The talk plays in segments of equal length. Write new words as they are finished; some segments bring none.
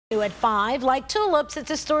New at 5, like tulips,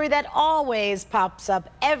 it's a story that always pops up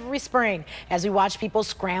every spring as we watch people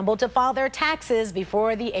scramble to file their taxes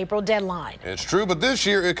before the April deadline. It's true, but this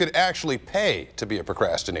year it could actually pay to be a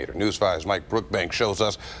procrastinator. News 5's Mike Brookbank shows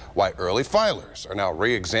us why early filers are now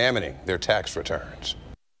re-examining their tax returns.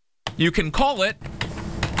 You can call it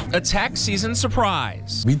a tax season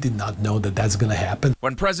surprise. We did not know that that's going to happen.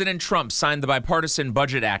 When President Trump signed the Bipartisan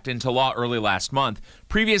Budget Act into law early last month,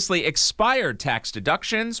 previously expired tax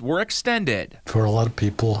deductions were extended. For a lot of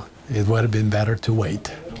people, it would have been better to wait.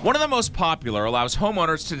 One of the most popular allows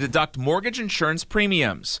homeowners to deduct mortgage insurance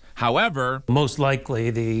premiums. However, most likely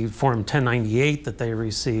the Form 1098 that they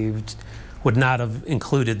received would not have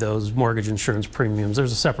included those mortgage insurance premiums.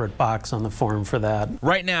 There's a separate box on the form for that.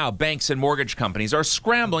 Right now, banks and mortgage companies are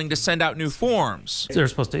scrambling to send out new forms. They're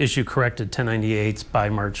supposed to issue corrected 1098s by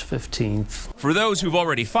March 15th. For those who've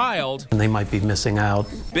already filed, and they might be missing out.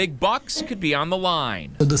 Big bucks could be on the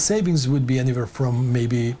line. So the savings would be anywhere from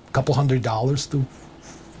maybe a couple $100s to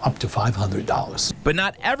up to $500. But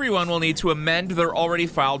not everyone will need to amend their already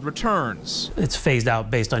filed returns. It's phased out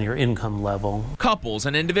based on your income level. Couples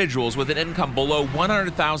and individuals with an income below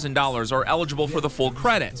 $100,000 are eligible for the full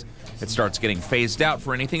credit. It starts getting phased out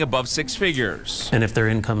for anything above 6 figures. And if their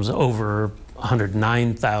income's over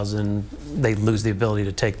 $109,000, they lose the ability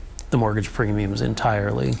to take the mortgage premiums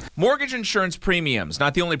entirely. Mortgage insurance premiums,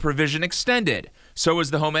 not the only provision extended. So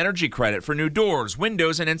is the home energy credit for new doors,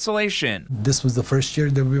 windows, and insulation. This was the first year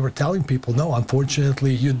that we were telling people, no,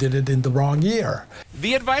 unfortunately, you did it in the wrong year.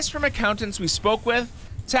 The advice from accountants we spoke with,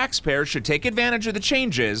 taxpayers should take advantage of the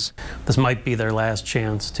changes. This might be their last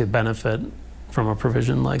chance to benefit from a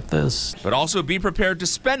provision like this. But also be prepared to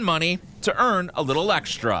spend money to earn a little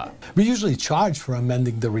extra. We usually charge for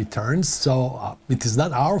amending the returns, so it is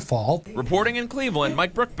not our fault. Reporting in Cleveland,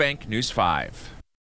 Mike Brookbank, News 5.